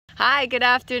Hi, good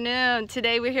afternoon.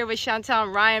 Today we're here with Chantal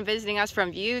and Ryan visiting us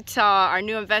from Utah. Our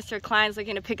new investor client's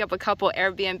looking to pick up a couple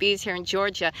Airbnbs here in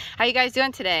Georgia. How you guys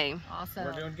doing today? Awesome.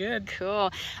 We're doing good. Cool.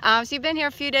 So you've been here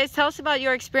a few days. Tell us about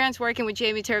your experience working with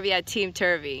Jamie Turvey at Team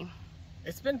Turvey.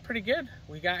 It's been pretty good.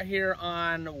 We got here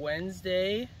on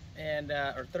Wednesday and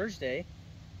or Thursday,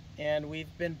 and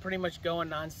we've been pretty much going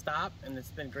non-stop, and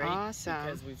it's been great. Awesome.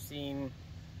 Because we've seen,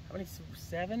 how many,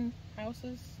 7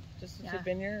 houses just since we've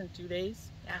been here in 2 days.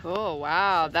 Yeah. Cool.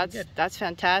 Wow, that's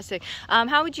fantastic.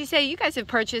 How would you say, you guys have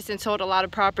purchased and sold a lot of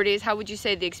properties, how would you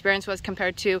say the experience was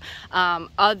compared to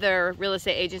other real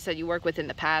estate agents that you work with in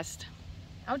the past?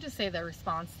 I would just say the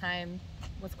response time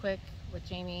was quick with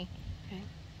Jamie. Okay.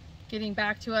 Getting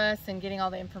back to us and getting all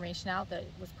the information out that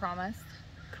was promised.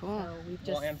 Cool. So we've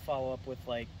just, and follow up with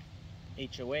like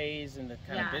HOAs and the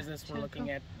kind of business we're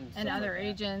looking at. And other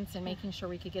agents, and making sure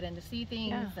we could get in to see things.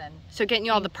 Yeah. And so getting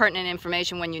you all the pertinent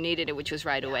information when you needed it, which was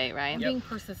right away, right? And being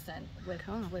persistent with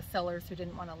sellers who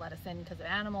didn't want to let us in because of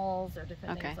animals or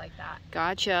different things like that.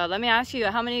 Gotcha. Let me ask you,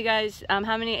 how many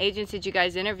agents did you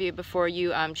guys interview before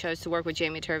you chose to work with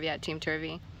Jamie Turvey at Team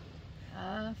Turvey?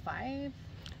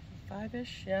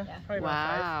 5-ish, yeah. Probably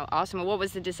Wow, about 5. awesome. And what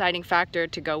was the deciding factor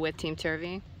to go with Team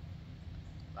Turvey?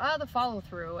 The follow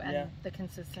through and the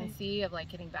consistency of like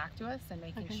getting back to us and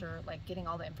making sure like getting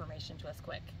all the information to us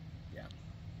quick. Yeah.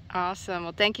 Awesome.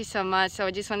 Well, thank you so much. So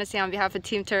I just want to say on behalf of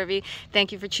Team Turvey,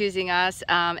 thank you for choosing us.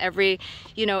 Every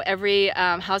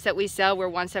house that we sell, we're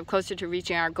one step closer to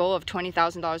reaching our goal of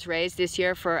 $20,000 raised this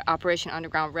year for Operation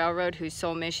Underground Railroad, whose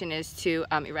sole mission is to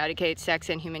eradicate sex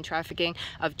and human trafficking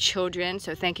of children.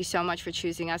 So thank you so much for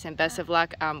choosing us, and best of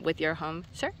luck with your home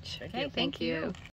search. Thank you. Thank you.